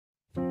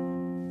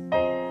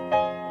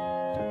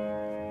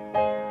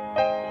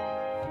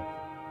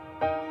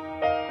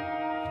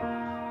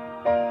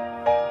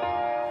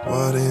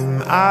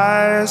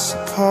I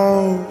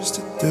supposed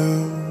to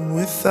do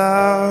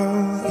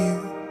without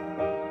you?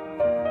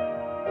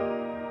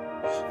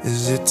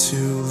 Is it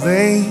too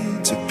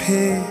late to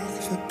pick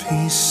the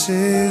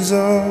pieces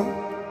up?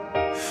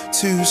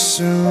 Too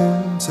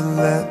soon to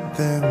let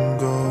them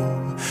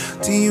go?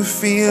 Do you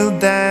feel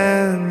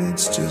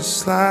damaged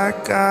just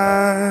like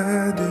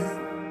I do?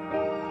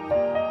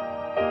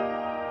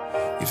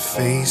 Your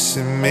face,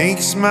 it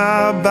makes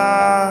my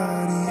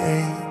body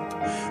ache.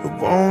 It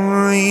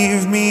won't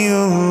leave me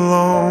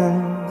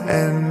alone.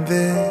 And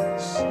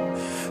this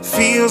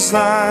feels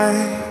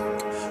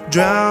like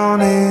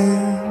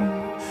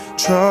drowning,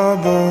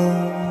 trouble,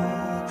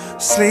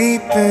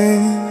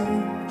 sleeping,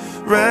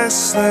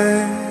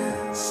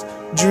 restless,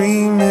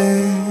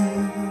 dreaming.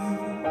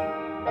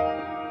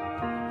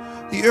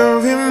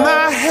 You're in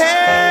my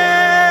head,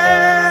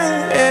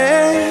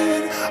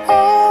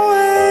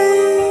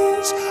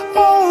 always,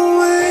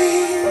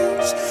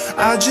 always.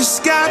 I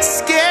just got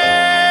scared,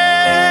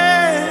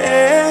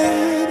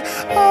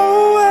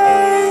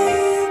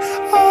 away,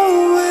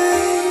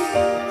 away.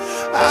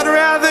 I'd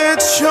rather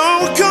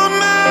choke on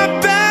my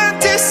bad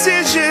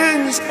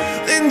decisions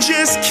than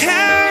just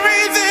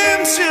carry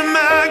them to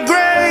my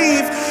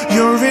grave.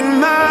 You're in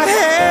my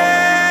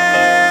head,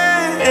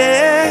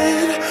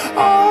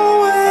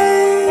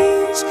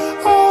 always,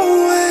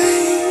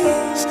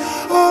 always,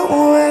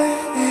 always.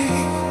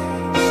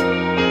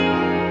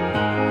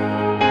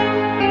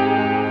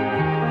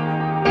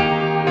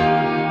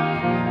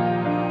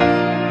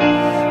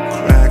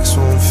 Cracks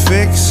won't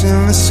fix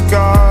and the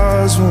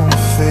scars won't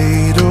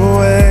fade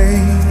away.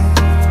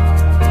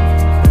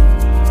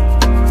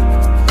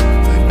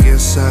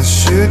 I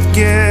should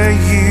get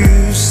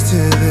used to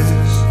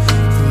this.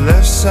 The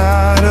left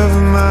side of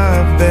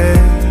my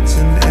bed's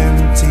an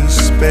empty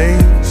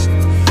space.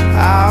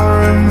 I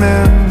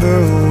remember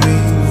we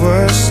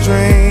were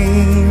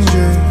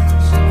strangers.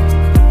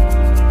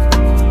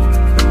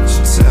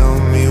 So tell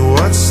me,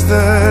 what's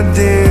the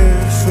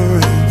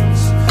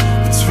difference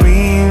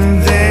between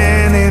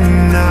then and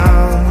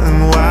now? And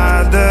why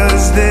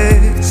does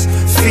this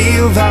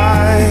feel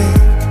like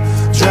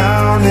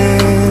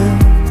drowning,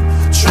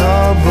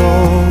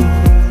 trouble,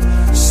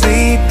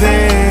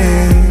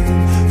 sleeping,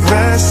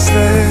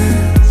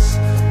 restless,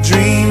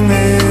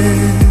 dreaming?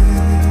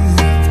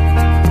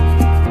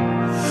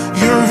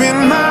 You're in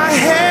my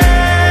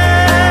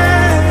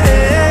head,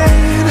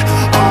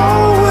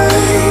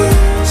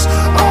 always,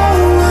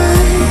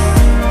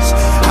 always.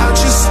 I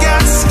just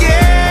got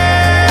scared,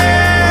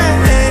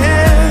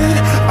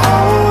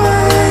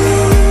 away,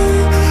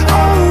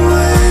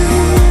 away.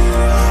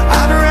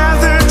 I'd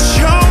rather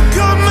choke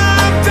on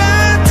my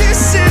bad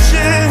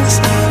decisions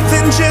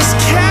than just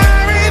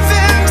carry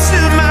them to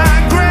my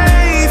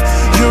grave.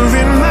 You're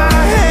in my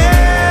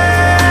head,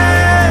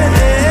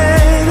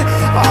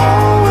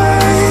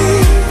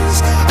 always,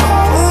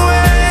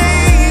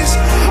 always,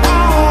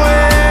 always,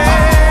 always,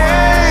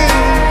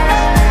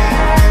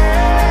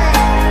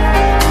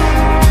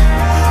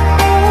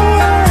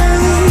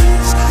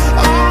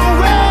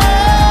 always.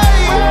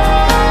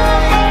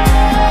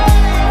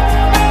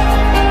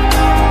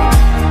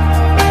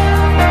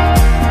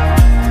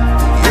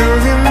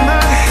 You're in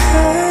my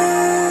head,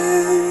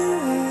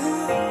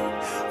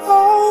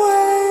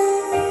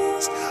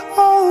 always,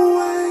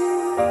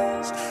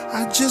 always. I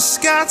just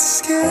got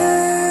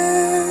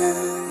scared,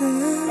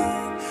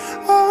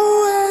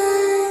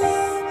 away,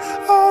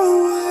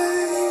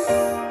 away.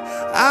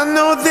 I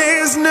know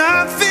there's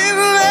nothing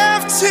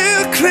left to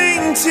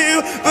cling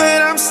to,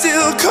 but I'm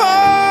still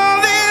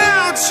calling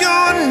out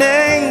your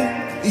name.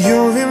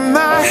 You're in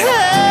my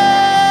head.